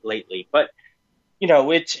talk of it lately. But,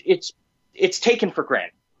 it's taken for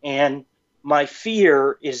granted. And my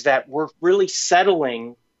fear is that we're really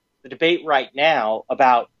settling the debate right now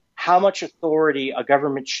about how much authority a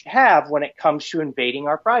government should have when it comes to invading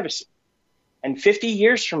our privacy. And 50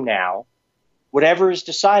 years from now, whatever is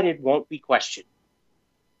decided won't be questioned.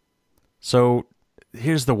 So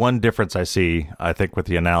here's the one difference I see, I think, with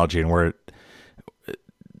the analogy and where it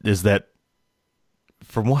is that,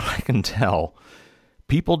 from what I can tell,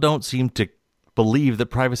 people don't seem to believe that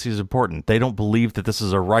privacy is important. They don't believe that this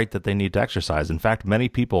is a right that they need to exercise. In fact, many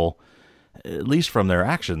people, at least from their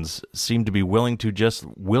actions, seem to be willing to just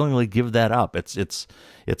willingly give that up. It's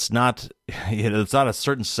not it's not a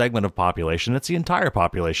certain segment of population. It's the entire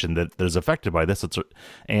population that is affected by this.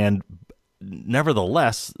 And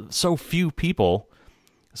nevertheless, so few people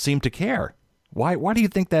seem to care. Why do you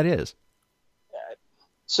think that is?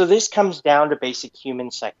 So this comes down to basic human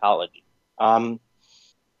psychology.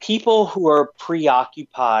 People who are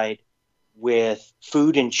preoccupied with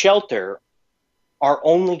food and shelter are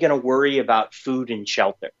only going to worry about food and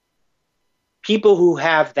shelter. People who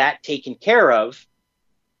have that taken care of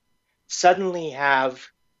suddenly have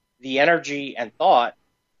the energy and thought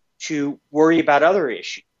to worry about other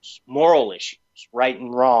issues, moral issues, right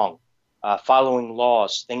and wrong, following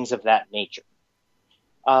laws, things of that nature.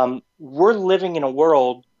 We're living in a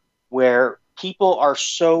world where people are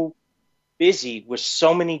so busy with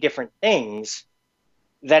so many different things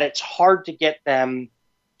that it's hard to get them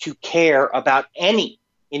to care about any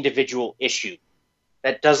individual issue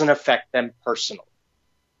that doesn't affect them personally.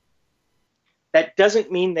 That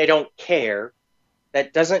doesn't mean they don't care.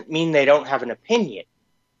 That doesn't mean they don't have an opinion.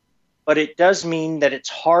 But it does mean that it's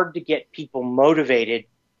hard to get people motivated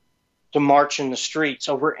to march in the streets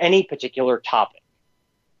over any particular topic.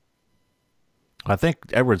 I think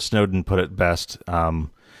Edward Snowden put it best, and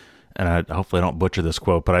hopefully I don't butcher this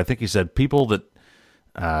quote, but I think he said people that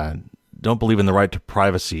don't believe in the right to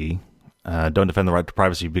privacy, don't defend the right to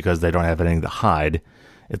privacy because they don't have anything to hide.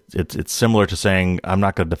 It's similar to saying, I'm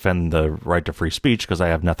not going to defend the right to free speech because I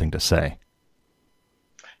have nothing to say.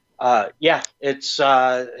 Yeah, it's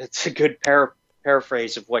a good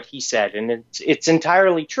paraphrase of what he said, and it's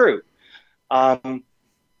entirely true.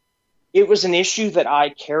 It was an issue that I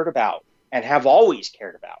cared about and have always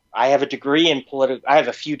cared about. I have a degree in I have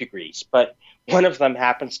a few degrees, but one of them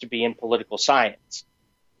happens to be in political science.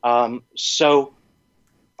 So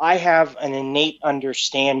I have an innate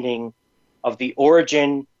understanding of the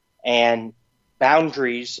origin and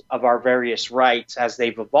boundaries of our various rights as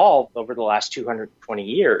they've evolved over the last 220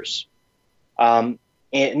 years. And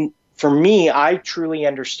for me, I truly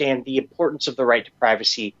understand the importance of the right to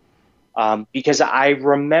privacy because I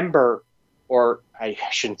remember, or I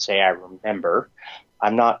shouldn't say I remember,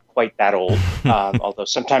 I'm not quite that old, although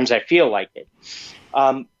sometimes I feel like it.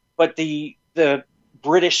 But the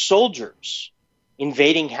British soldiers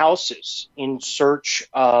invading houses in search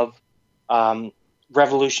of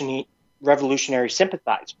revolutionary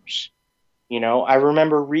sympathizers. You know, I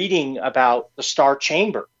remember reading about the Star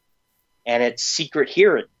Chamber and its secret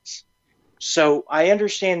hearings. So I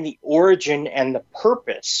understand the origin and the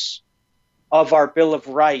purpose of our Bill of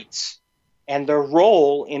Rights and their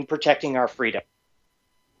role in protecting our freedom.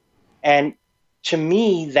 And to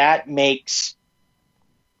me, that makes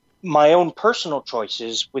my own personal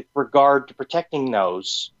choices with regard to protecting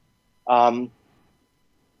those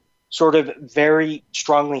sort of very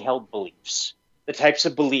strongly held beliefs, the types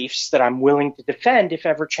of beliefs that I'm willing to defend if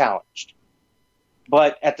ever challenged.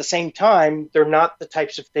 But at the same time, they're not the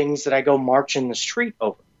types of things that I go march in the street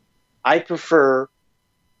over. I prefer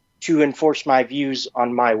to enforce my views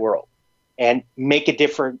on my world and make a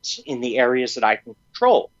difference in the areas that I can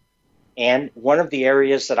control. And one of the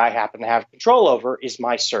areas that I happen to have control over is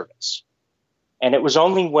my service. And it was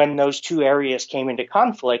only when those two areas came into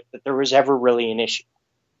conflict that there was ever really an issue.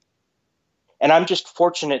 And I'm just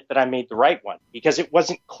fortunate that I made the right one because it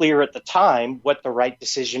wasn't clear at the time what the right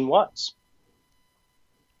decision was.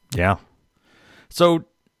 Yeah. So,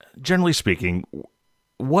 generally speaking,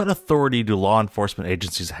 what authority do law enforcement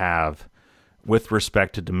agencies have with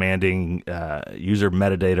respect to demanding user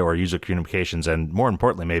metadata or user communications? And more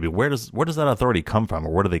importantly, maybe where does that authority come from,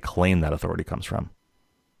 or where do they claim that authority comes from?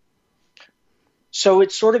 So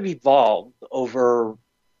it's sort of evolved over,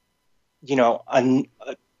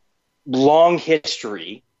 a long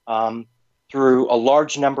history through a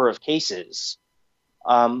large number of cases.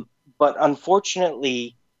 But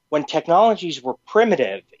unfortunately, when technologies were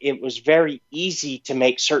primitive, it was very easy to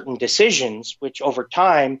make certain decisions, which over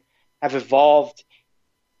time have evolved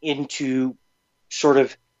into sort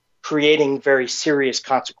of creating very serious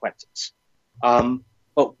consequences.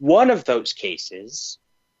 But one of those cases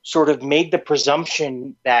sort of made the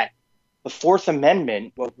presumption that the Fourth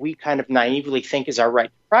Amendment, what we kind of naively think is our right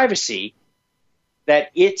to privacy,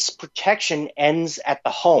 that its protection ends at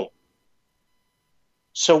the home.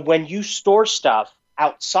 So when you store stuff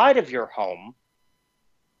outside of your home,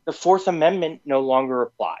 the Fourth Amendment no longer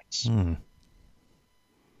applies.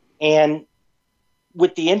 And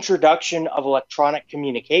with the introduction of electronic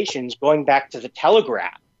communications, going back to the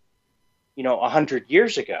telegraph, 100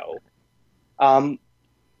 years ago,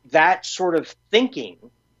 that sort of thinking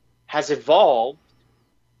has evolved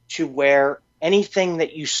to where anything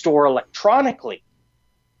that you store electronically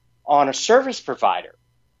on a service provider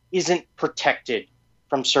isn't protected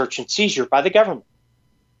from search and seizure by the government.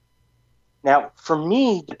 Now, for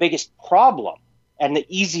me, the biggest problem and the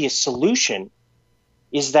easiest solution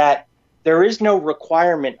is that there is no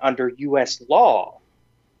requirement under U.S. law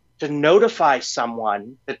to notify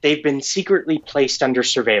someone that they've been secretly placed under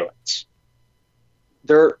surveillance.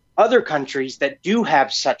 There are other countries that do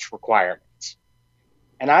have such requirements.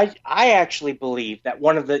 And I actually believe that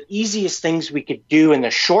one of the easiest things we could do in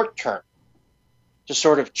the short term to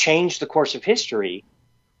sort of change the course of history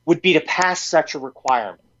would be to pass such a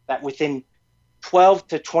requirement that within 12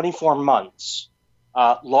 to 24 months,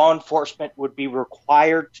 law enforcement would be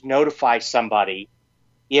required to notify somebody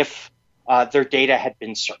if their data had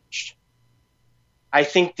been searched. I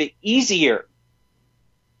think the easier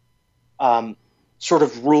sort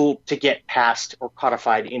of rule to get passed or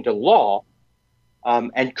codified into law,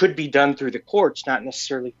 and could be done through the courts, not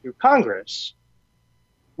necessarily through Congress,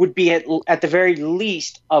 would be at the very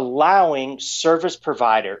least allowing service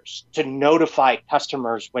providers to notify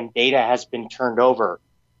customers when data has been turned over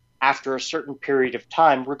after a certain period of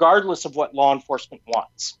time, regardless of what law enforcement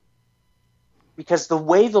wants. Because the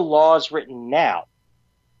way the law is written now,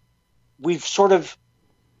 we've sort of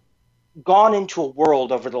gone into a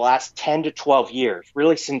world over the last 10 to 12 years,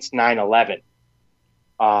 really since 9/11,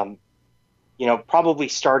 probably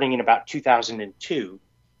starting in about 2002,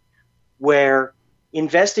 where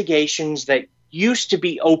investigations that used to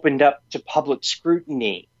be opened up to public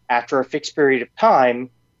scrutiny after a fixed period of time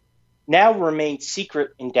now remain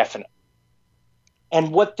secret indefinitely.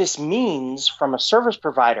 And what this means from a service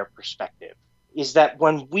provider perspective is that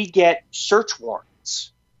when we get search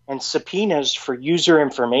warrants and subpoenas for user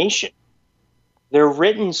information, they're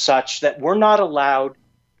written such that we're not allowed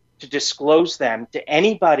to disclose them to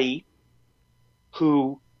anybody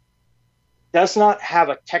who does not have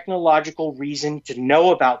a technological reason to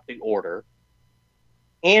know about the order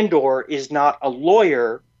and or is not a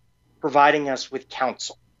lawyer providing us with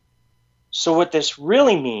counsel. So what this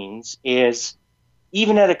really means is,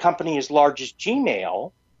 even at a company as large as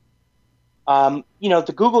Gmail,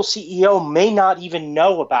 the Google CEO may not even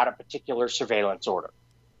know about a particular surveillance order.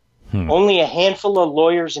 Only a handful of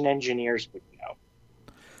lawyers and engineers would know,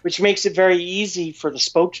 which makes it very easy for the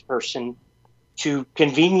spokesperson to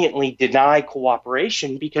conveniently deny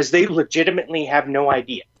cooperation because they legitimately have no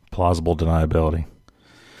idea. Plausible deniability.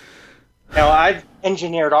 Now, I've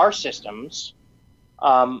engineered our systems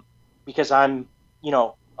because I'm,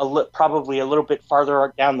 probably a little bit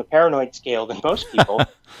farther down the paranoid scale than most people,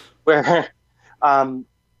 where,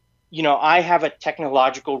 I have a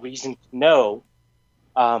technological reason to know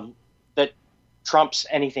that trumps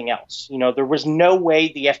anything else. There was no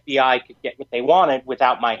way the FBI could get what they wanted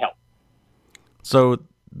without my help. So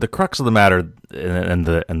the crux of the matter and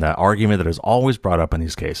the argument that is always brought up in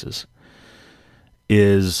these cases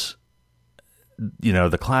is,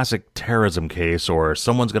 the classic terrorism case, or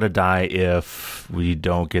someone's going to die if we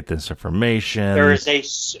don't get this information. There's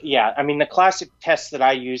the classic test that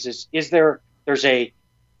I use is there's a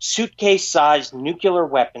suitcase-sized nuclear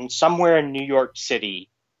weapon somewhere in New York City,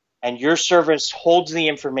 and your service holds the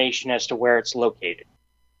information as to where it's located.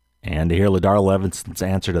 And to hear Ladar Levinson's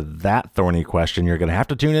answer to that thorny question, you're going to have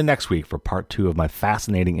to tune in next week for part 2 of my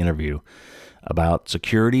fascinating interview about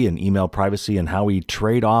security and email privacy and how we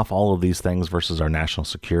trade off all of these things versus our national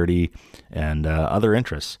security and other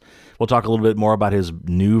interests. We'll talk a little bit more about his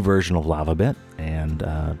new version of LavaBit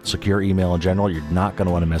and secure email in general. You're not going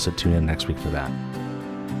to want to miss it. Tune in next week for that.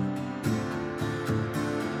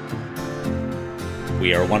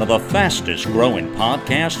 We are one of the fastest growing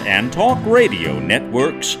podcast and talk radio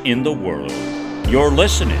networks in the world. You're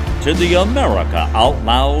listening to the America Out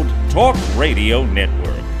Loud Talk Radio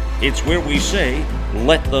Network. It's where we say,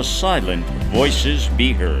 let the silent voices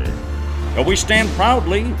be heard. And we stand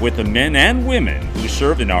proudly with the men and women who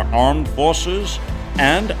served in our armed forces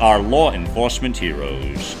and our law enforcement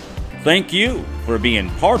heroes. Thank you for being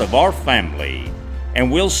part of our family. And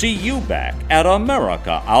we'll see you back at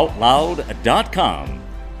AmericaOutloud.com.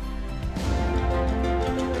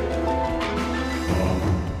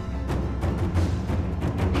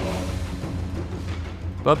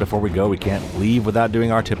 But before we go, we can't leave without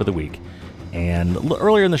doing our tip of the week. And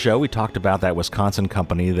earlier in the show, we talked about that Wisconsin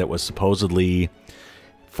company that was supposedly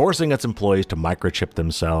forcing its employees to microchip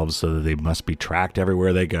themselves so that they must be tracked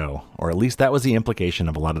everywhere they go. Or at least that was the implication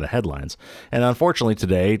of a lot of the headlines. And unfortunately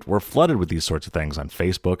today, we're flooded with these sorts of things on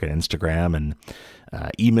Facebook and Instagram and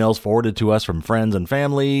emails forwarded to us from friends and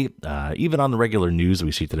family. Even on the regular news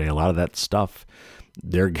we see today, a lot of that stuff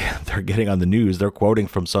they're getting on the news. They're quoting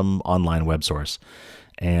from some online web source.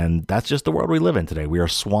 And that's just the world we live in today. We are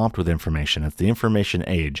swamped with information. It's the information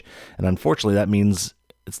age. And unfortunately, that means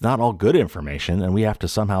it's not all good information, and we have to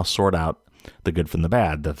somehow sort out the good from the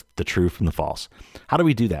bad, the true from the false. How do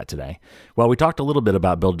we do that today? Well, we talked a little bit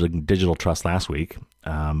about building digital trust last week,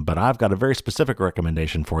 but I've got a very specific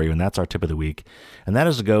recommendation for you, and that's our tip of the week. And that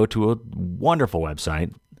is to go to a wonderful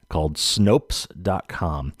website called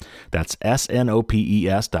Snopes.com. That's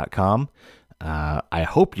Snopes.com. I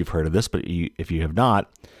hope you've heard of this, but if you have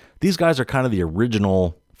not, these guys are kind of the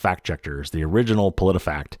original fact checkers, the original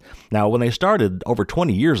PolitiFact. Now, when they started over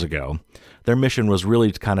 20 years ago, their mission was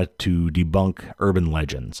really kind of to debunk urban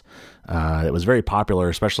legends. It was very popular,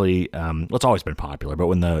 especially, it's always been popular, but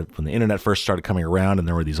when the internet first started coming around and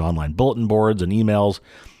there were these online bulletin boards and emails,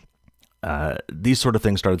 these sort of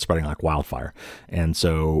things started spreading like wildfire. And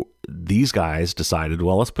so these guys decided,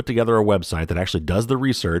 well, let's put together a website that actually does the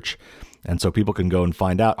research. And so people can go and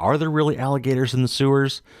find out, are there really alligators in the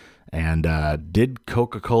sewers? And did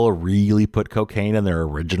Coca-Cola really put cocaine in their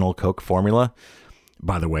original Coke formula?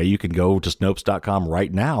 By the way, you can go to Snopes.com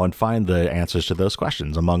right now and find the answers to those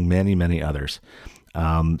questions, among many, many others.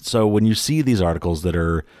 So when you see these articles that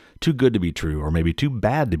are too good to be true, or maybe too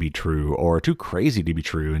bad to be true, or too crazy to be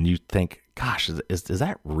true, and you think, gosh, is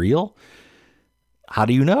that real? How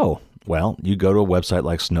do you know? Well, you go to a website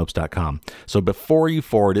like Snopes.com. So before you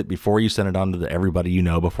forward it, before you send it on to everybody you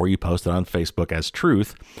know, before you post it on Facebook as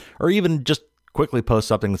truth, or even just quickly post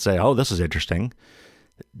something and say, oh, this is interesting,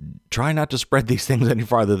 try not to spread these things any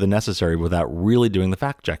farther than necessary without really doing the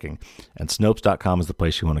fact checking. And Snopes.com is the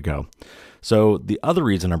place you want to go. So the other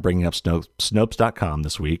reason I'm bringing up Snopes.com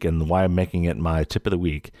this week and why I'm making it my tip of the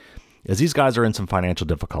week is these guys are in some financial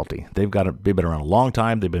difficulty. They've been around a long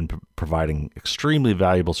time. They've been providing extremely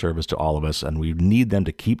valuable service to all of us, and we need them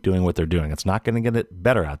to keep doing what they're doing. It's not going to get it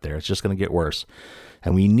better out there. It's just going to get worse.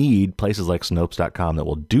 And we need places like Snopes.com that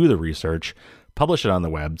will do the research, publish it on the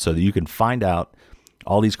web so that you can find out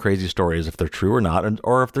all these crazy stories, if they're true or not,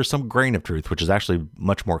 or if there's some grain of truth, which is actually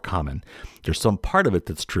much more common. There's some part of it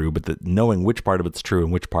that's true, but knowing which part of it's true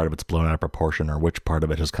and which part of it's blown out of proportion, or which part of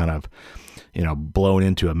it has kind of, blown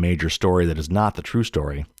into a major story that is not the true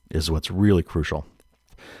story, is what's really crucial.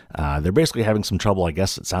 They're basically having some trouble, I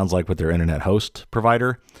guess it sounds like, with their internet host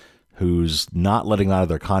provider, who's not letting them out of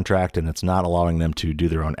their contract, and it's not allowing them to do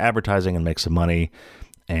their own advertising and make some money.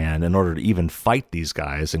 And in order to even fight these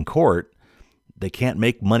guys in court, they can't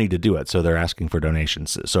make money to do it, so they're asking for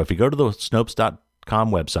donations. So if you go to the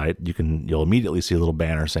Snopes.com website, you'll immediately see a little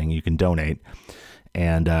banner saying you can donate.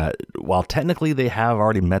 And while technically they have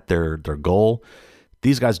already met their goal,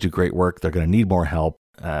 these guys do great work. They're going to need more help.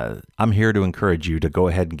 I'm here to encourage you to go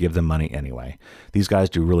ahead and give them money anyway. These guys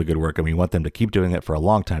do really good work, and we want them to keep doing it for a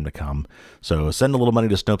long time to come. So send a little money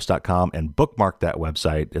to Snopes.com and bookmark that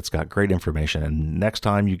website. It's got great information. And next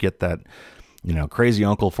time you get that crazy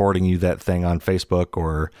uncle forwarding you that thing on Facebook,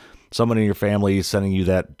 or someone in your family sending you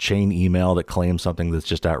that chain email that claims something that's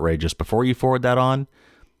just outrageous, before you forward that on,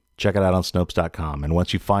 check it out on Snopes.com. And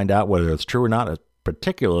once you find out whether it's true or not,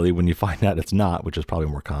 particularly when you find out it's not, which is probably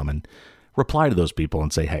more common, reply to those people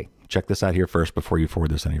and say, hey, check this out here first before you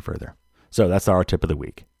forward this any further. So that's our tip of the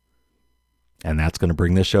week. And that's going to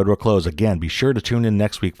bring this show to a close. Again, be sure to tune in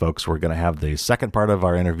next week, folks. We're going to have the second part of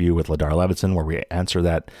our interview with Ladar Levinson, where we answer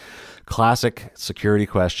that classic security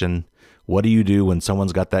question. What do you do when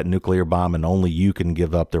someone's got that nuclear bomb and only you can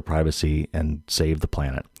give up their privacy and save the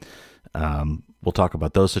planet? We'll talk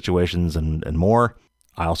about those situations and more.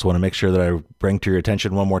 I also want to make sure that I bring to your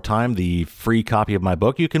attention one more time the free copy of my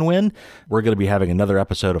book you can win. We're going to be having another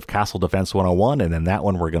episode of Castle Defense 101, and in that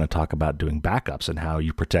one we're going to talk about doing backups and how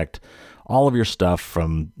you protect all of your stuff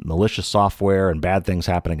from malicious software and bad things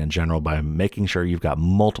happening in general by making sure you've got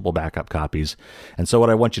multiple backup copies. And so what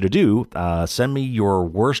I want you to do, send me your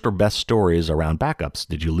worst or best stories around backups.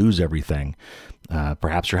 Did you lose everything?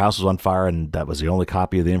 Perhaps your house was on fire and that was the only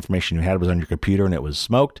copy of the information you had was on your computer and it was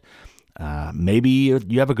smoked. Maybe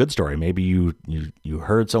you have a good story. Maybe you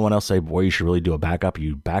heard someone else say, boy, you should really do a backup.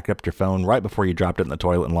 You backed up your phone right before you dropped it in the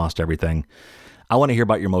toilet and lost everything. I want to hear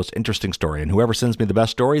about your most interesting story, and whoever sends me the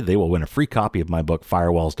best story, they will win a free copy of my book,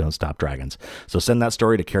 Firewalls Don't Stop Dragons. So send that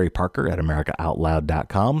story to Kerry Parker at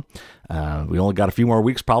AmericaOutloud.com. We only got a few more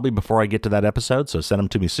weeks probably before I get to that episode, so send them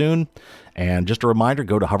to me soon. And just a reminder,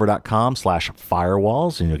 go to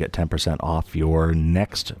hover.com/firewalls, and you'll get 10% off your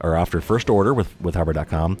next, or off your first order with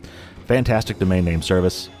hover.com. Fantastic domain name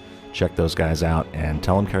service. Check those guys out and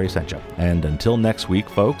tell them Kerry sent you. And until next week,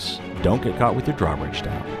 folks, don't get caught with your drawbridge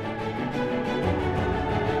down.